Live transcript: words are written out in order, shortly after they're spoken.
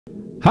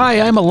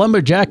Hi, I'm a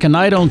lumberjack and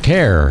I don't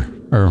care.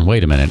 Or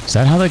wait a minute, is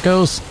that how that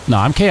goes? No,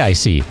 I'm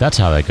KIC. That's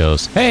how that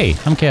goes. Hey,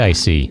 I'm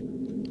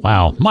KIC.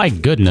 Wow, my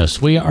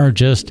goodness, we are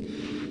just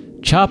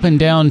chopping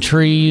down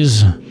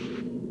trees,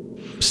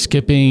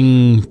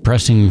 skipping,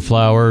 pressing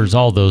flowers,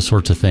 all those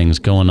sorts of things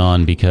going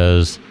on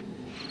because,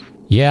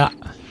 yeah,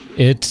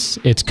 it's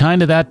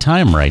kind of that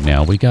time right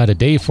now. We got a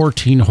day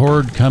 14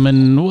 horde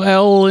coming,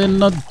 well,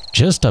 in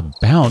just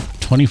about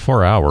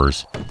 24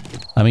 hours.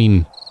 I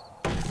mean,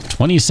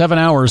 27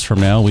 hours from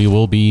now, we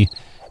will be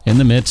in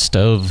the midst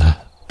of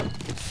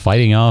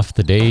fighting off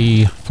the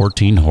day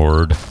 14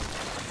 horde.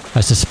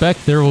 I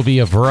suspect there will be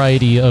a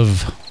variety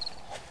of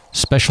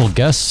special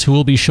guests who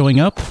will be showing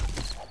up.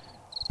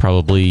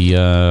 Probably,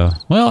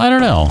 well, I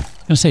don't know. I'm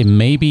going to say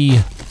maybe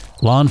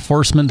law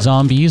enforcement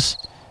zombies,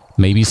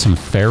 maybe some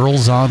feral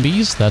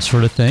zombies, that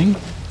sort of thing.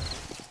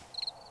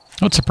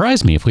 It would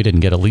surprise me if we didn't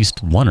get at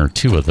least one or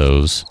two of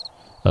those,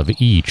 of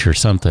each or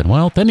something.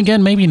 Well, then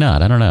again, maybe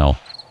not. I don't know.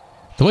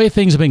 The way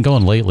things have been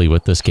going lately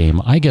with this game,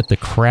 I get the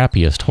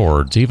crappiest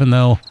hordes. Even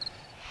though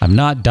I'm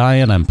not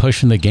dying, I'm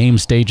pushing the game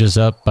stages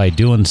up by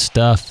doing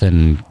stuff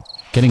and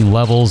getting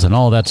levels and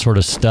all that sort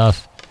of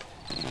stuff.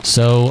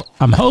 So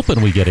I'm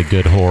hoping we get a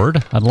good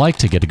horde. I'd like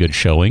to get a good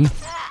showing.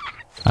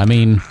 I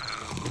mean,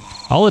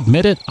 I'll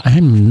admit it,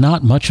 I'm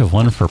not much of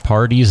one for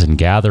parties and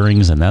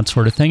gatherings and that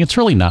sort of thing. It's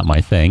really not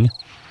my thing.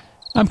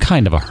 I'm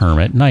kind of a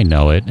hermit, and I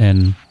know it,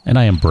 and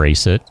I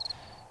embrace it.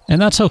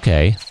 And that's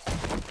okay.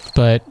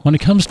 But when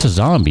it comes to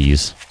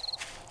zombies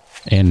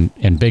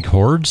and big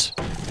hordes,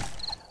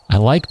 I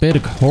like big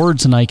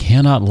hordes and I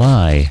cannot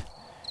lie.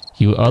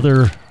 You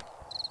other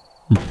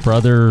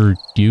brother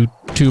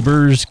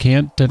YouTubers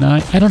can't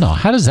deny. I don't know.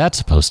 How does that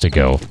supposed to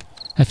go?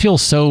 I feel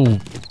so,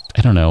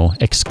 I don't know,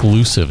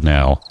 exclusive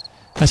now.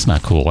 That's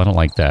not cool. I don't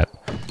like that.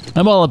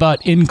 I'm all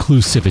about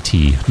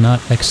inclusivity, not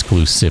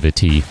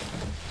exclusivity.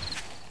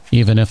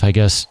 Even if, I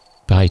guess,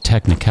 by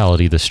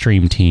technicality, the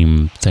stream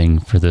team thing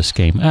for this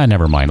game...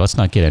 never mind. Let's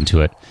not get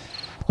into it.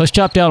 Let's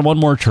chop down one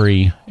more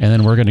tree, and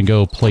then we're going to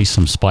go place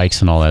some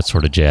spikes and all that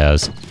sort of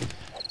jazz.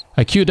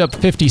 I queued up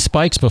 50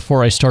 spikes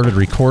before I started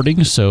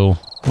recording, so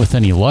with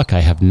any luck, I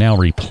have now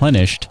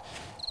replenished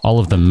all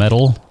of the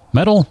metal...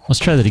 Metal? Let's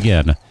try that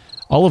again.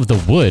 All of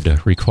the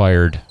wood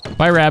required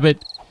by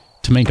Rabbit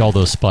to make all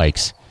those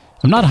spikes.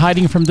 I'm not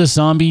hiding from this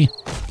zombie.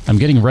 I'm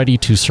getting ready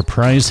to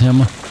surprise him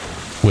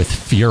with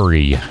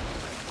fury.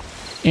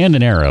 And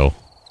an arrow.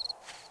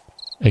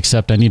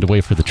 Except I need to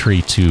wait for the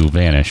tree to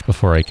vanish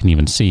before I can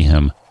even see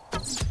him.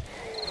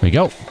 There we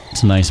go.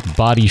 It's a nice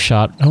body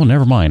shot. Oh,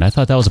 never mind. I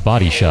thought that was a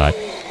body shot.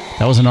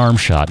 That was an arm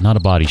shot, not a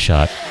body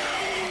shot.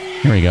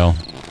 Here we go.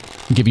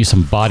 I'll give you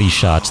some body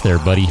shots there,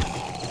 buddy.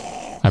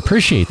 I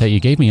appreciate that you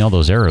gave me all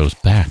those arrows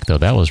back, though.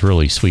 That was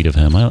really sweet of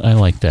him. I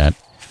like that.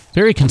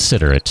 Very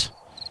considerate.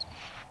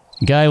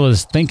 The guy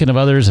was thinking of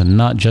others and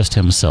not just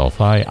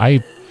himself.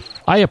 I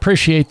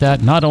appreciate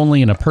that, not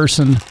only in a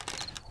person,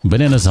 but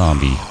in a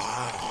zombie.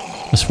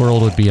 This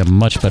world would be a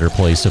much better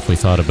place if we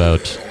thought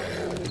about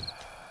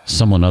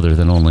someone other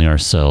than only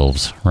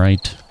ourselves,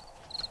 right?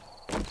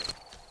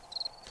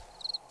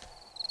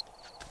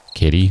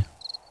 Kitty?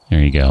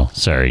 There you go.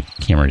 Sorry,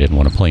 camera didn't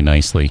want to play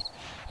nicely.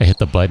 I hit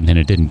the button and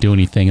it didn't do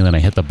anything, and then I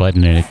hit the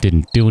button and it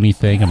didn't do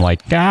anything. I'm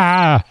like,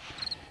 ah!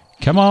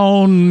 Come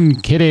on,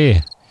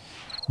 kitty!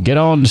 Get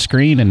on the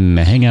screen and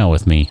hang out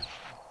with me.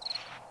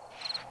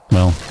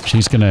 Well,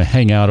 she's gonna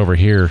hang out over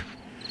here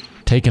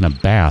taking a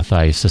bath.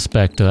 I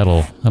suspect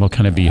that'll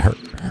kind of be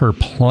her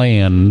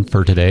plan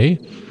for today.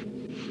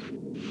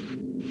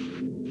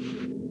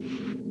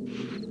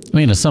 I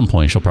mean, at some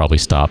point she'll probably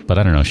stop, but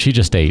I don't know. She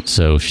just ate,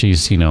 so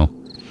she's, you know,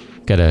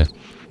 gotta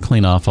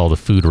clean off all the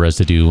food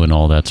residue and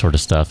all that sort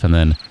of stuff, and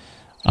then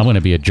I'm gonna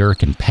be a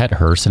jerk and pet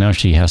her, so now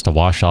she has to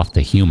wash off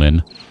the human,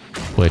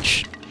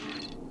 which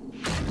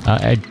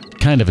it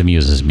kind of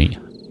amuses me.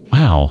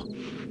 Wow.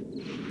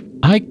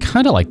 I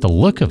kind of like the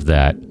look of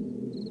that.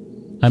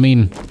 I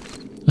mean,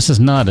 this is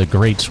not a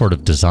great sort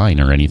of design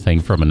or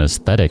anything from an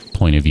aesthetic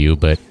point of view,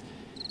 but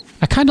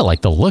I kind of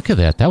like the look of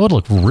that. That would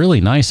look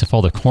really nice if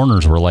all the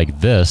corners were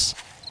like this,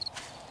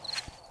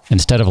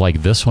 instead of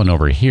like this one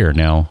over here.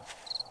 Now,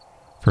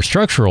 for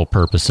structural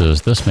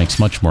purposes, this makes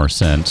much more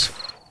sense.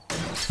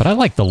 But I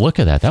like the look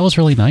of that. That was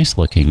really nice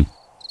looking,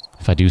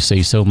 if I do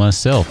say so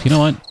myself. You know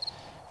what?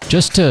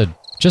 Just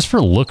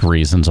for look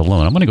reasons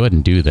alone, I'm going to go ahead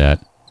and do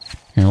that.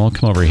 Here, we'll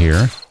come over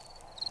here.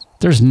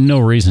 There's no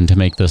reason to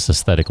make this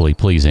aesthetically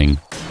pleasing.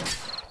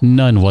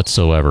 None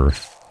whatsoever.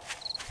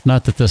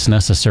 Not that this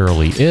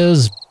necessarily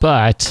is,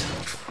 but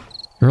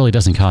it really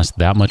doesn't cost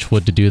that much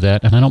wood to do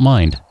that, and I don't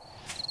mind.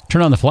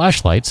 Turn on the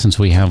flashlight, since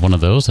we have one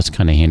of those. That's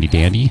kind of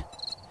handy-dandy.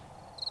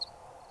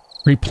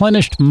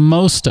 Replenished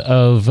most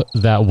of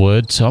that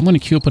wood, so I'm going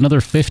to queue up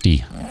another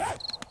 50.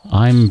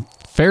 I'm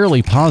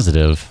fairly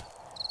positive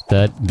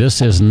that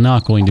this is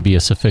not going to be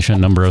a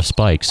sufficient number of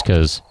spikes,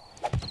 because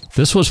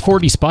this was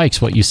 40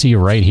 spikes, what you see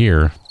right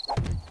here.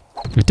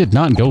 It did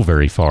not go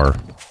very far.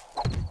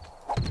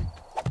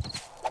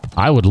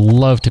 I would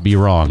love to be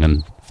wrong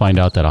and find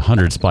out that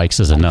 100 spikes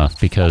is enough,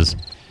 because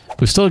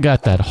we've still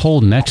got that whole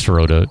next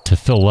row to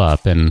fill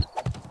up, and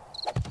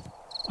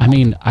I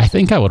mean, I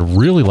think I would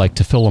really like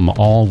to fill them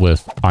all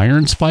with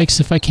iron spikes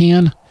if I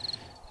can.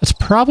 It's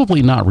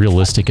probably not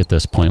realistic at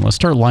this point. Let's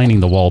start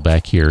lining the wall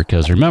back here,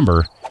 because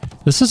remember,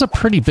 this is a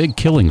pretty big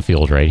killing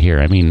field right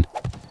here. I mean,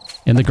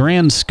 in the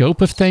grand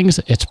scope of things,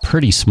 it's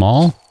pretty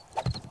small,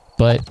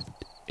 but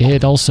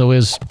it also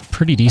is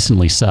pretty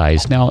decently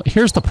sized. Now,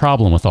 here's the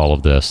problem with all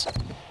of this.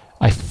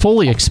 I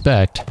fully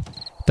expect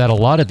that a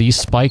lot of these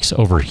spikes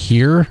over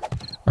here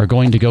are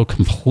going to go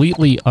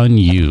completely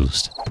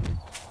unused.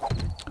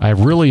 I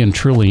really and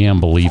truly am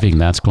believing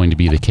that's going to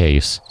be the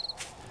case.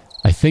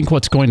 I think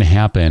what's going to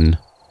happen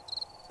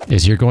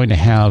is you're going to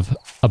have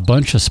a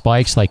bunch of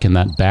spikes like in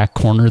that back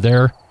corner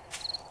there.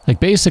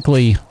 Like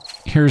basically,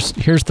 here's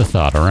the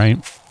thought, all right?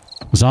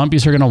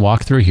 Zombies are going to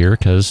walk through here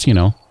because, you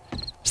know,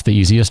 it's the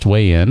easiest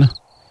way in.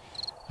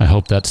 I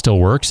hope that still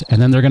works.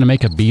 And then they're going to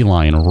make a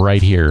beeline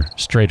right here,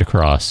 straight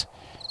across.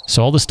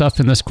 So all the stuff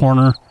in this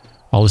corner,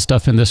 all the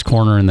stuff in this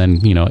corner, and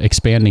then, you know,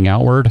 expanding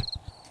outward.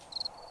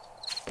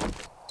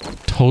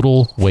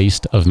 Total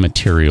waste of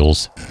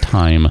materials,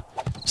 time,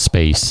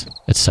 space,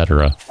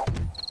 etc.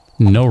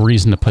 No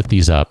reason to put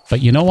these up.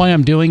 But you know why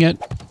I'm doing it?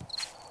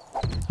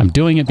 I'm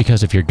doing it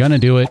because if you're going to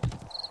do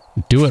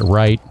it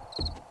right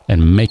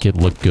and make it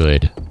look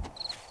good.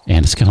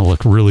 And it's going to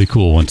look really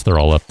cool once they're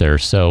all up there.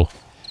 So,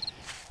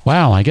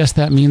 wow, I guess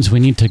that means we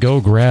need to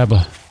go grab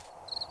a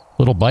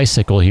little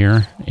bicycle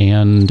here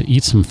and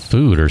eat some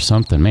food or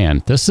something.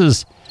 Man, this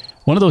is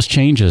one of those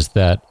changes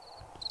that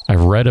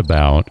I've read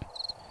about,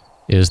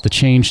 is the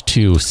change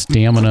to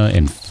stamina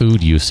and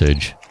food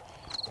usage.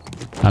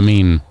 I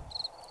mean,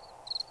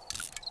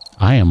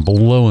 I am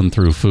blowing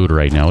through food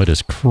right now. It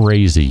is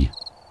crazy.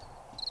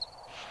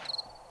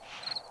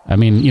 I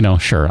mean, you know,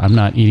 sure, I'm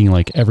not eating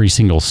like every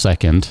single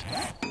second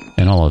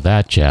and all of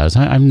that jazz.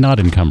 I'm not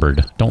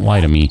encumbered. Don't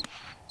lie to me.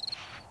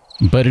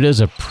 But it is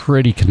a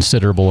pretty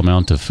considerable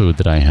amount of food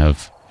that I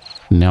have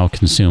now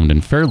consumed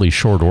in fairly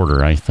short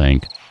order, I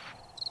think.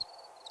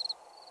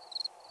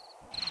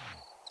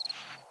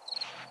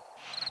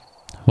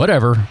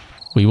 Whatever.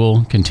 We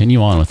will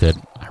continue on with it.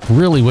 I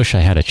really wish I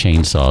had a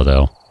chainsaw,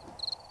 though.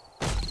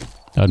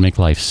 That would make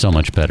life so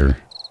much better.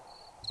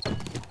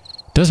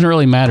 Doesn't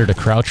really matter to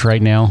crouch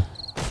right now.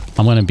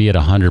 I'm going to be at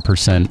 100%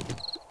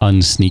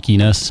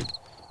 unsneakiness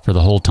for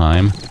the whole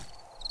time.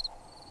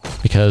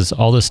 Because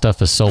all this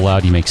stuff is so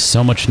loud, you make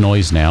so much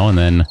noise now, and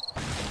then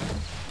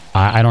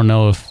I don't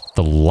know if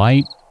the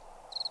light...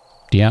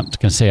 Yeah, I was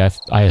going to say,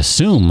 I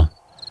assume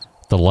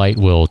the light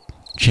will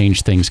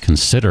change things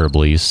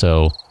considerably,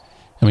 so...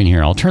 I mean,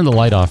 here, I'll turn the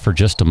light off for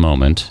just a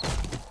moment.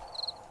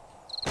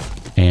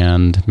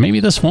 And maybe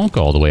this won't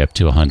go all the way up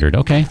to 100.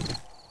 Okay.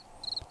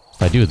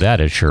 If I do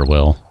that, it sure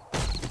will.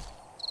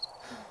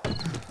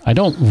 I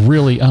don't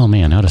really... Oh,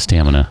 man, out of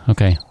stamina.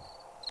 Okay.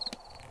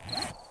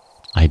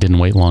 I didn't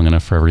wait long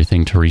enough for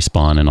everything to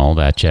respawn and all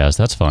that jazz.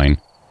 That's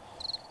fine.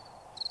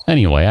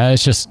 Anyway, I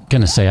was just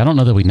going to say, I don't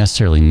know that we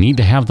necessarily need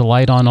to have the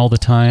light on all the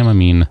time. I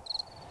mean...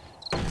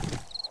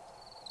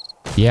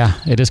 Yeah,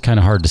 it is kind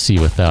of hard to see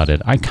without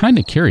it. I'm kind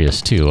of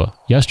curious, too.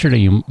 Yesterday,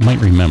 you might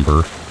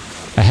remember,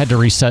 I had to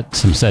reset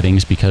some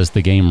settings because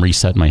the game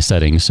reset my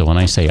settings. So when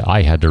I say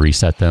I had to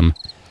reset them,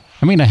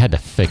 I mean I had to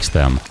fix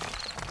them.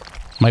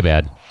 My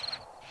bad.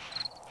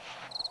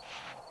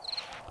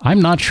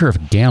 I'm not sure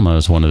if gamma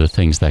is one of the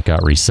things that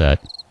got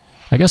reset.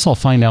 I guess I'll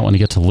find out when it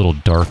gets a little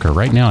darker.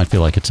 Right now, I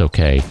feel like it's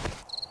okay.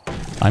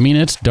 I mean,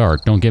 it's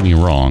dark, don't get me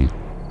wrong.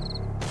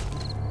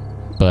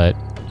 But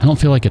I don't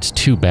feel like it's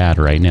too bad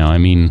right now. I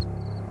mean...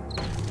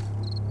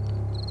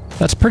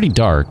 That's pretty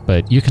dark,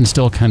 but you can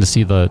still kind of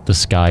see the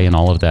sky and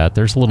all of that.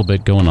 There's a little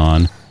bit going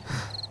on.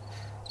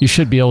 You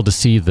should be able to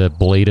see the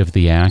blade of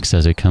the axe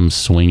as it comes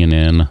swinging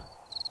in.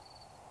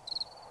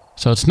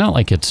 So it's not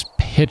like it's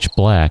pitch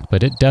black,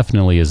 but it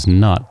definitely is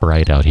not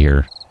bright out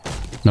here.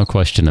 No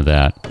question of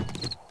that.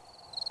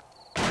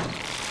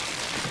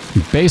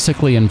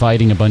 Basically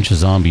inviting a bunch of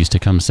zombies to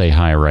come say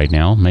hi right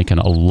now, making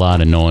a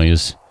lot of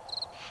noise.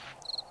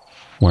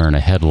 Wearing a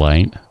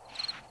headlight.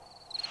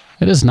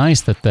 It is nice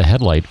that the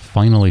headlight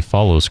finally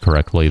follows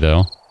correctly,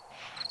 though.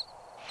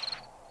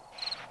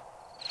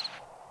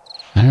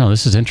 I don't know,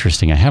 this is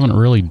interesting. I haven't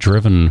really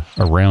driven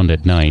around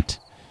at night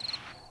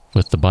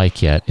with the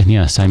bike yet. And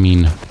yes, I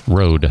mean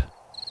road.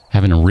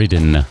 Haven't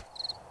ridden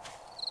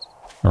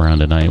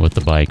around at night with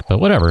the bike.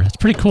 But whatever, it's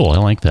pretty cool. I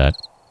like that.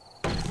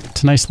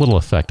 It's a nice little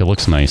effect. It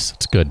looks nice.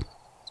 It's good.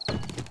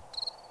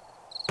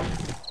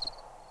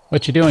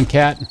 What you doing,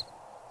 cat?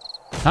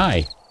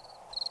 Hi.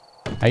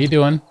 How you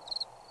doing?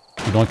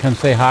 You want to come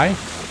say hi?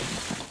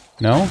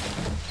 No?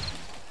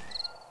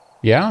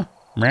 Yeah?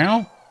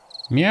 Meow?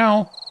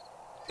 Meow?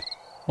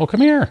 Well,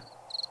 come here.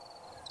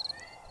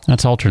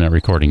 That's alternate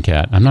recording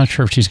cat. I'm not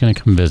sure if she's going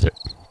to come visit.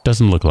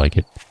 Doesn't look like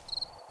it.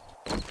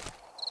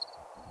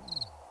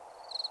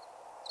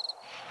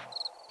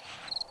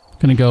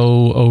 Gonna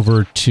go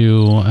over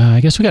to... I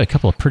guess we got a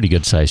couple of pretty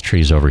good sized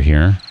trees over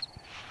here.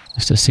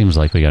 This just seems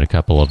like we got a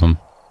couple of them.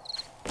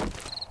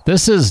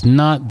 This is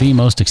not the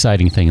most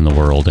exciting thing in the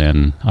world,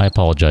 and I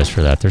apologize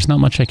for that. There's not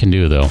much I can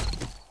do, though.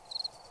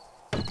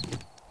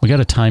 We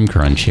got a time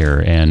crunch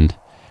here, and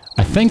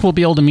I think we'll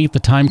be able to meet the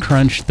time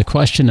crunch. The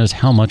question is,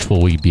 how much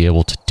will we be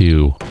able to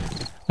do?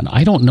 And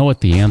I don't know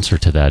what the answer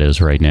to that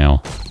is right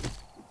now.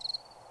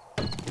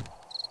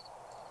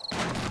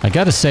 I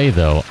gotta say,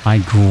 though, I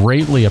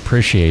greatly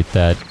appreciate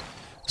that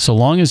so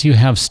long as you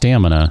have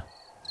stamina,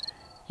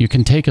 you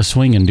can take a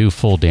swing and do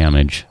full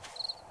damage.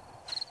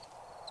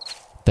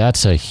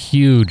 That's a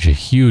huge,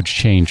 huge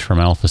change from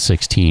Alpha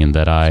 16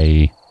 that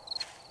I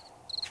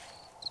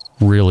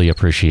really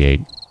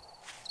appreciate.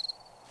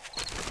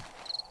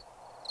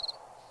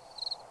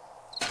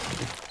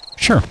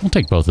 Sure, we'll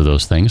take both of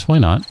those things. Why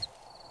not?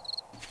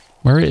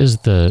 Where is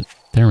the...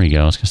 There we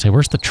go. I was going to say,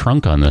 where's the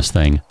trunk on this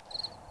thing?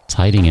 It's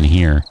hiding in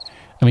here.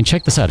 I mean,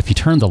 check this out. If you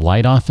turn the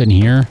light off in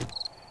here,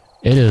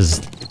 it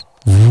is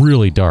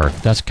really dark.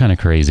 That's kind of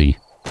crazy.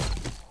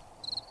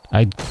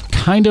 I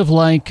kind of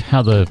like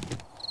how the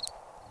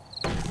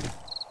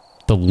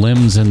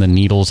limbs and the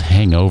needles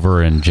hang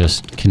over and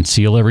just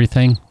conceal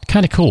everything.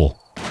 Kind of cool.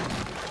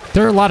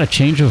 There are a lot of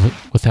changes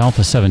with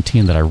Alpha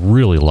 17 that I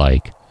really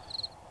like.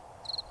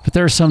 But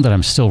there are some that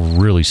I'm still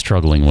really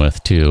struggling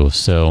with, too.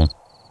 So,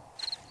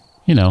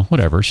 you know,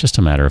 whatever. It's just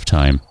a matter of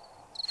time.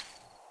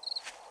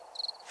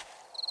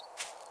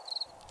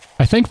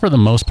 I think for the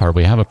most part,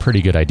 we have a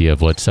pretty good idea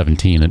of what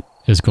 17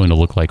 is going to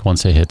look like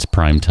once it hits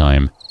prime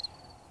time.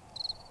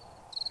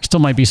 Still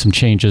might be some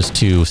changes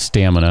to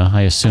stamina.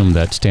 I assume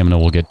that stamina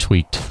will get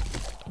tweaked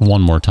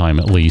one more time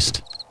at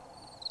least.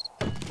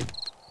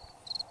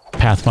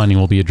 Pathfinding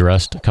will be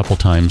addressed a couple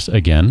times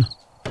again.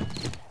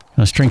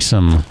 Let's drink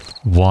some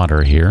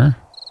water here.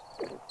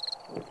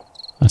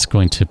 That's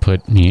going to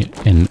put me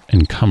in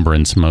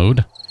encumbrance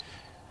mode,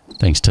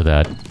 thanks to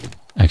that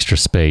extra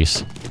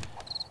space.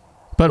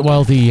 But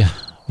while the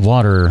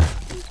water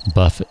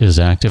buff is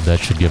active, that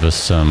should give us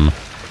some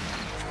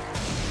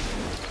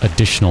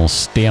additional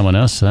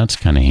stamina, so that's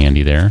kind of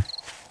handy there.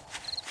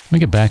 Let me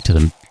get back to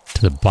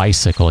the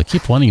bicycle. I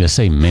keep wanting to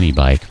say mini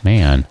bike,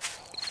 man.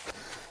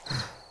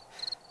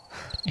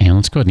 And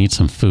let's go ahead and eat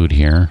some food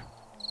here.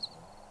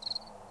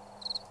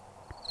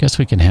 Guess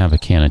we can have a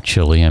can of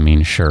chili. I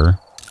mean, sure.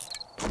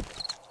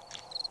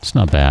 It's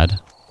not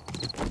bad.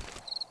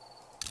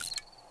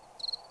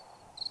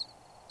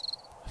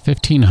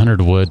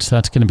 1,500 wood, so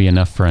that's going to be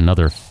enough for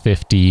another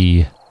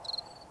 50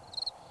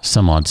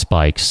 some odd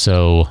spikes.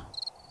 So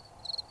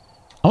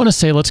I want to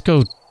say let's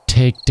go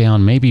take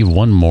down maybe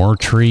one more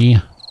tree.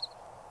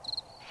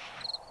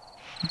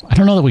 I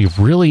don't know that we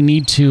really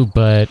need to,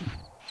 but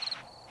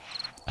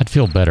I'd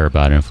feel better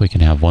about it if we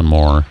can have one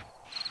more.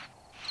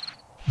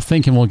 I'm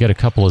thinking we'll get a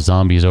couple of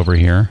zombies over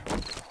here.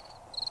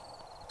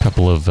 A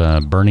couple of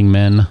burning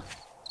men,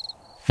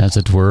 as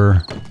it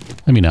were.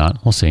 Maybe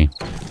not. We'll see.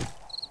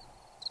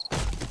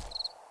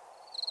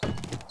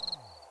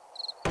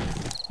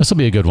 This will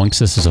be a good one, because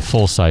this is a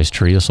full-size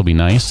tree. This will be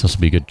nice. This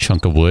will be a good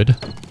chunk of wood.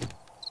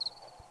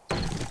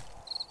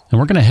 And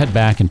we're going to head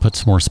back and put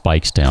some more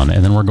spikes down,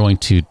 and then we're going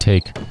to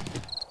take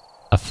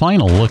a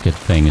final look at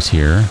things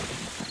here.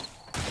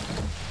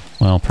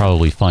 Well,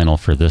 probably final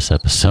for this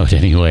episode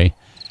anyway.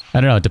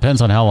 I don't know, it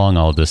depends on how long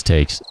all of this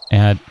takes.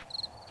 At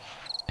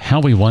how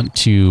we want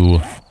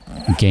to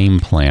game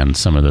plan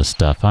some of this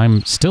stuff.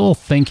 I'm still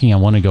thinking I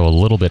want to go a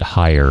little bit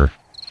higher.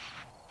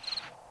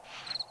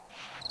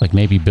 Like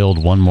maybe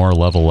build one more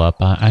level up.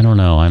 I don't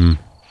know, I'm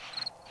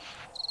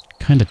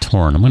kind of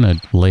torn. I'm going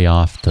to lay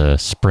off the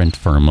sprint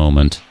for a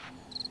moment.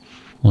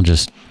 We'll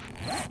just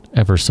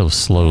ever so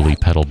slowly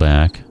pedal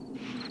back.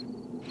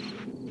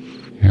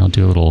 Here, I'll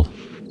do a little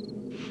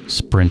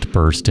sprint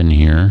burst in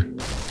here.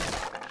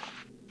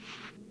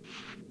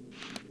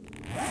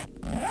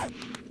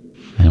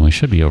 And we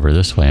should be over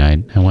this way.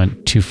 I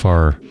went too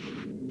far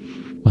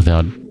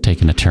without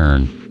taking a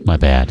turn. My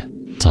bad.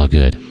 It's all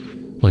good.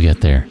 We'll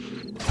get there.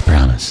 I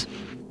promise.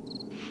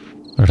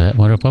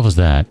 What was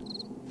that?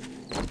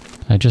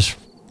 I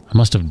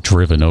must have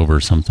driven over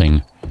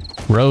something.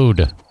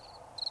 Rode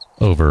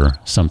over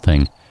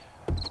something.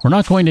 We're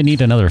not going to need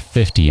another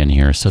 50 in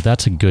here, so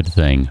that's a good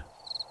thing.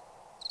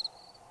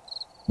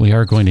 We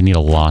are going to need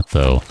a lot,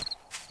 though.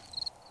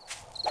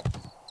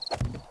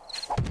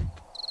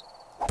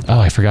 Oh,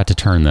 I forgot to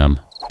turn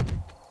them.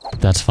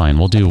 That's fine.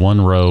 We'll do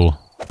one row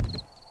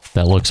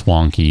that looks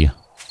wonky,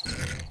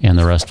 and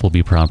the rest will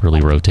be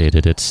properly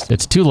rotated.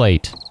 It's too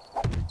late.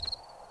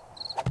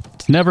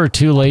 It's never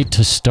too late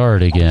to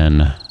start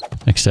again,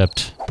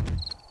 except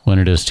when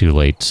it is too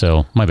late,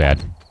 so my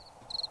bad.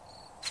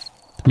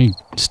 Let me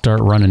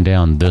start running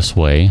down this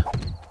way.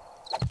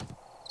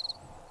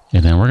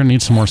 And then we're going to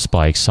need some more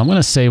spikes. So I'm going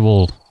to say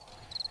we'll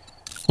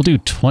do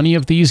 20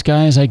 of these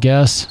guys, I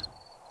guess.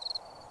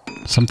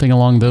 Something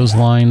along those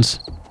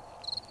lines.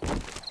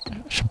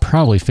 I should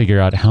probably figure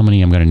out how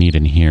many I'm going to need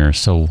in here.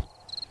 So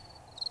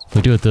if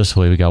we do it this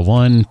way, we got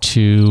 1,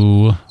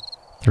 2,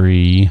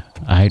 3...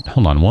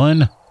 hold on.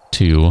 1,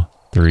 2,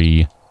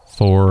 3,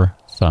 4,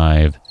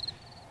 5,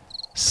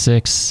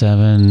 6,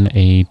 7,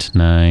 8,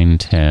 9,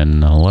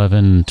 10,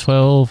 11,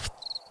 12,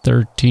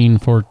 13,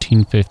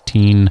 14,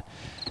 15,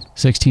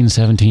 16,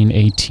 17,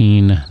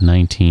 18,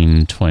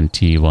 19,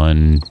 20,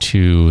 1,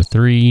 2,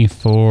 3,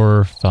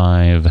 4,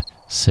 5,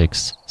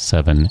 6,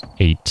 7,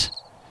 8.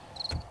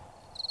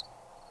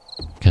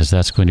 Because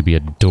that's going to be a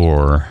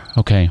door.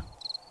 Okay.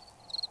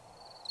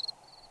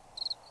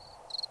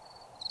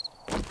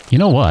 You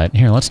know what?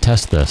 Here, let's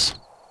test this.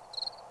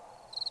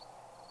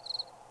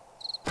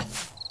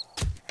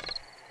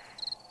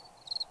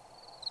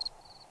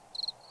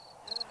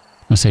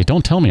 I say,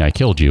 don't tell me I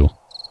killed you.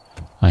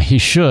 He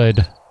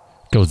should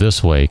go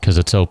this way because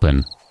it's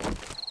open.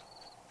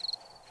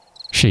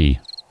 She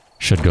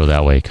should go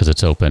that way because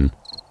it's open.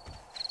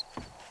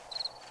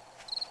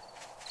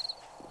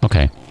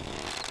 Okay.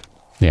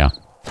 Yeah.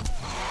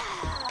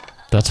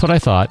 That's what I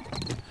thought.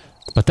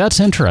 But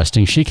that's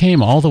interesting. She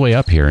came all the way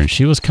up here and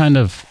she was kind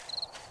of...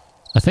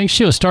 I think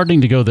she was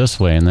starting to go this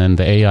way and then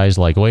the AI's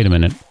like, wait a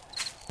minute.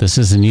 This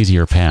is an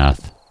easier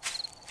path.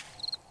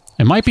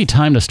 It might be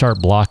time to start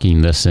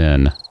blocking this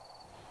in.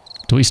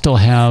 Do we still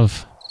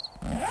have...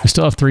 We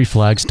still have 3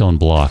 flagstone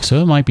blocks, so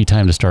it might be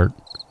time to start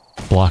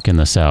blocking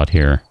this out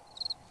here.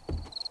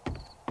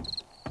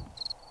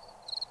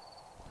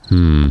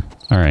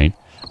 Alright.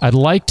 I'd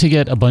like to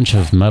get a bunch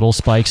of metal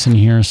spikes in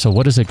here, so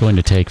what is it going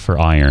to take for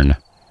iron?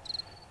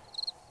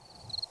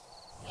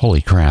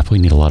 Holy crap, we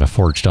need a lot of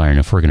forged iron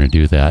if we're going to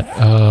do that.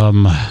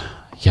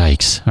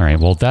 Yikes. Alright,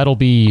 well that'll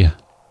be...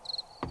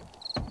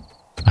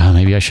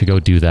 maybe I should go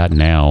do that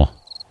now.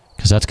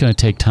 Because that's going to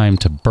take time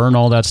to burn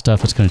all that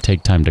stuff. It's going to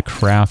take time to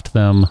craft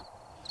them.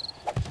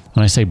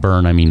 When I say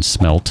burn, I mean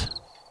smelt.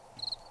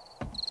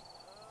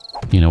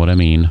 You know what I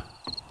mean.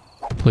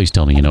 Please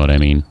tell me you know what I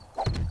mean.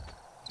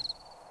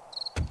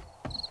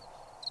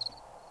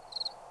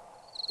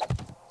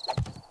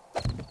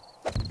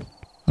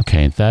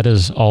 Okay, that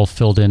is all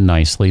filled in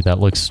nicely. That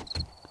looks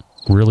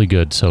really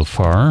good so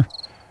far.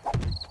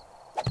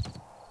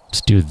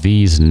 Let's do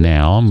these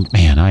now.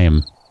 Man,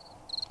 I'm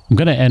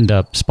going to end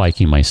up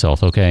spiking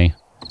myself, okay?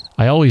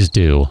 I always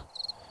do.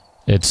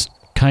 It's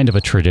kind of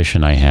a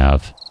tradition I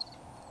have.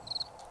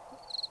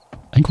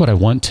 I think what I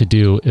want to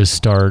do is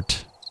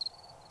start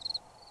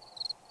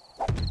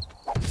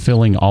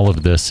filling all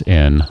of this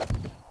in.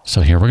 So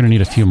here, we're going to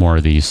need a few more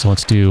of these. So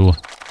let's do...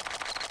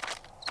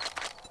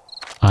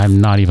 I'm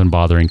not even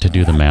bothering to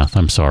do the math.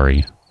 I'm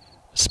sorry.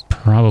 It's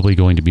probably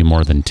going to be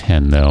more than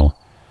 10, though.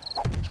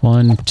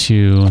 1,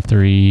 2,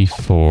 3,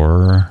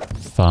 4,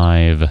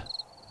 5...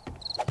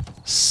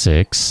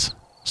 6.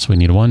 So we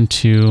need 1,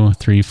 2,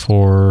 3,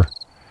 4,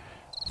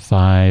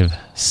 5,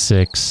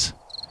 6,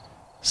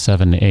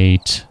 7,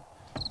 8,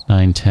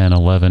 9, 10,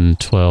 11,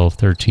 12,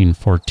 13,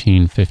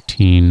 14,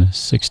 15,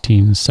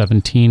 16,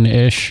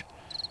 17-ish.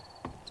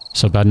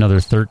 So about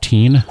another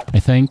 13, I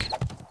think.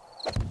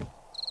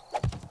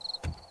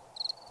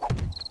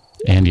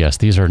 And yes,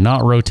 these are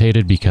not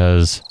rotated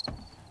because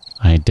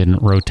I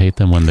didn't rotate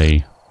them when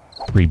they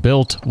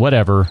rebuilt.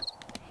 Whatever.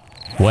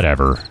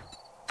 Whatever.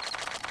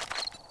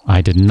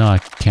 I did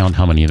not count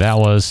how many that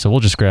was, so we'll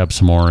just grab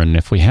some more, and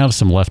if we have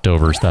some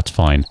leftovers, that's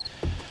fine.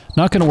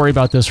 Not going to worry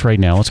about this right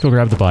now. Let's go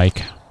grab the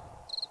bike.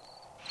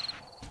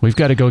 We've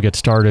got to go get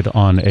started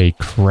on a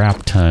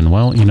crap ton.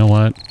 Well, you know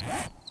what?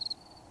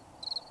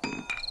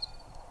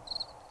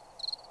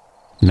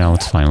 No,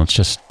 it's fine. Let's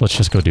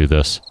just go do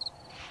this.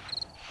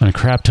 On a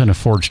crap ton of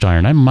forged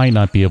iron. I might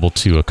not be able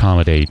to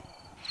accommodate...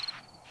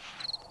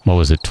 What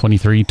was it?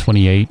 23,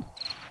 28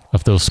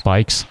 of those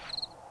spikes?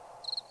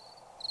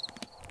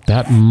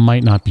 That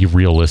might not be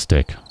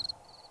realistic.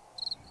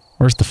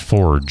 Where's the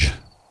forge?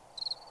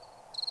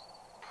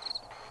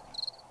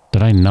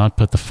 Did I not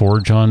put the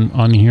forge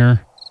on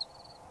here?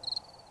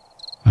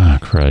 Ah,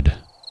 crud.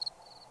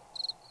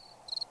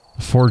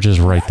 The forge is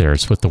right there.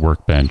 It's with the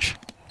workbench.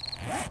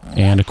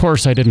 And, of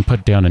course, I didn't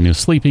put down a new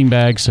sleeping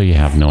bag, so you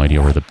have no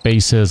idea where the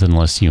base is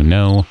unless you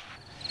know.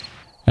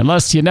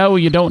 Unless you know,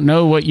 you don't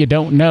know what you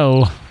don't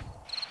know.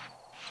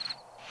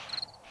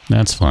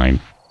 That's fine.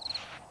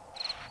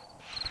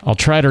 I'll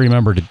try to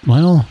remember to...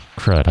 Well,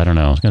 crud, I don't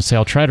know. I was going to say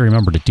I'll try to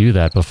remember to do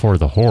that before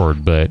the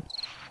horde, but...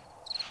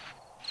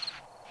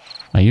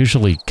 I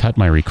usually cut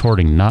my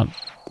recording not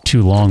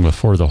too long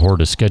before the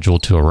horde is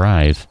scheduled to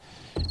arrive.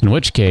 In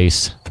which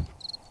case,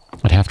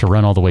 I'd have to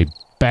run all the way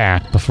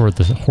back before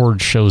the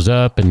horde shows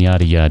up and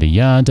yada yada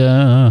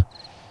yada.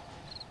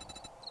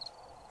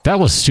 That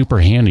was super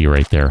handy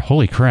right there.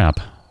 Holy crap.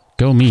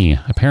 Go me.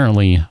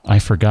 Apparently, I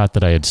forgot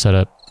that I had set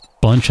up a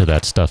bunch of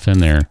that stuff in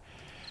there.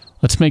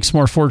 Let's make some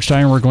more forged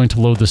iron. We're going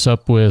to load this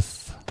up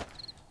with...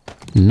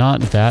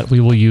 Not that. We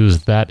will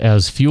use that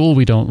as fuel.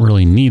 We don't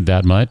really need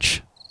that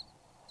much.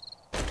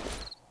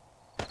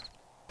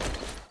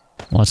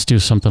 Let's do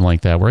something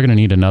like that. We're going to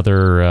need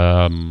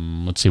another...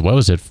 let's see, what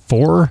was it?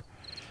 4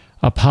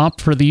 a pop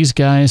for these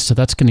guys. So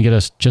that's going to get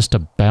us just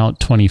about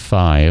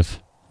 25.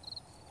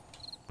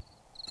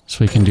 So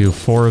we can do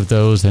 4 of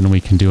those. Then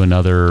we can do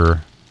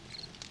another...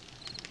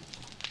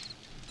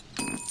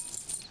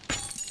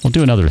 We'll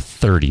do another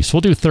 30. So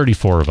we'll do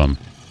 34 of them.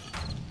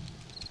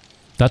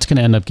 That's going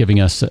to end up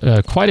giving us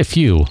quite a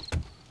few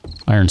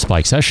iron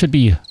spikes. That should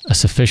be a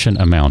sufficient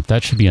amount.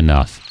 That should be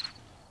enough.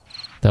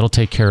 That'll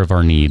take care of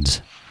our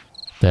needs.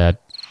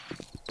 That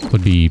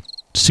would be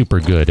super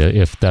good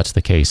if that's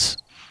the case,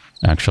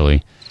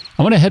 actually.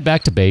 I'm going to head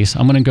back to base.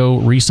 I'm going to go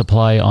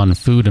resupply on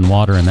food and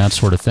water and that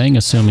sort of thing,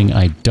 assuming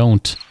I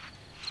don't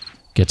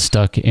get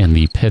stuck in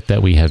the pit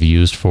that we have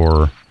used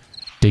for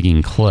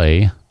digging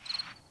clay.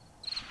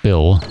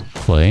 Bill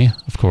clay,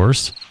 of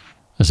course,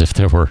 as if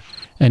there were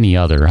any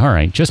other. All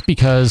right, just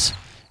because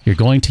you're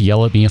going to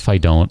yell at me if I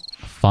don't,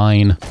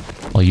 fine,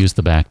 I'll use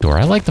the back door.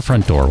 I like the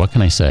front door, what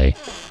can I say?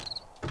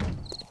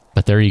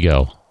 But there you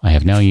go. I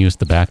have now used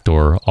the back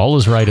door. All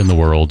is right in the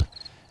world,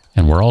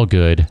 and we're all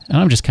good. And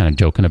I'm just kind of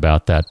joking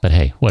about that, but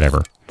hey,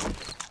 whatever.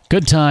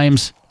 Good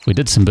times. We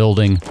did some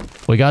building.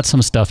 We got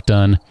some stuff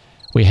done.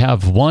 We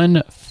have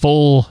one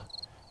full,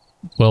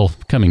 well,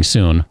 coming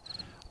soon,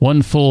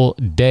 one full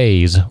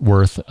day's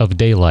worth of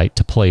daylight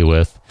to play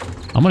with.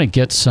 I'm going to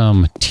get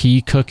some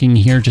tea cooking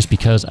here just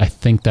because I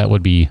think that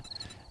would be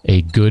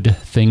a good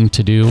thing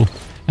to do.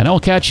 And I'll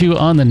catch you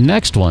on the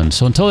next one.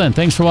 So until then,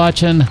 thanks for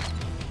watching.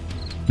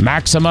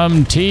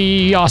 Maximum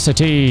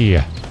Teosity.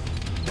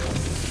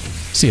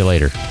 See you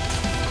later.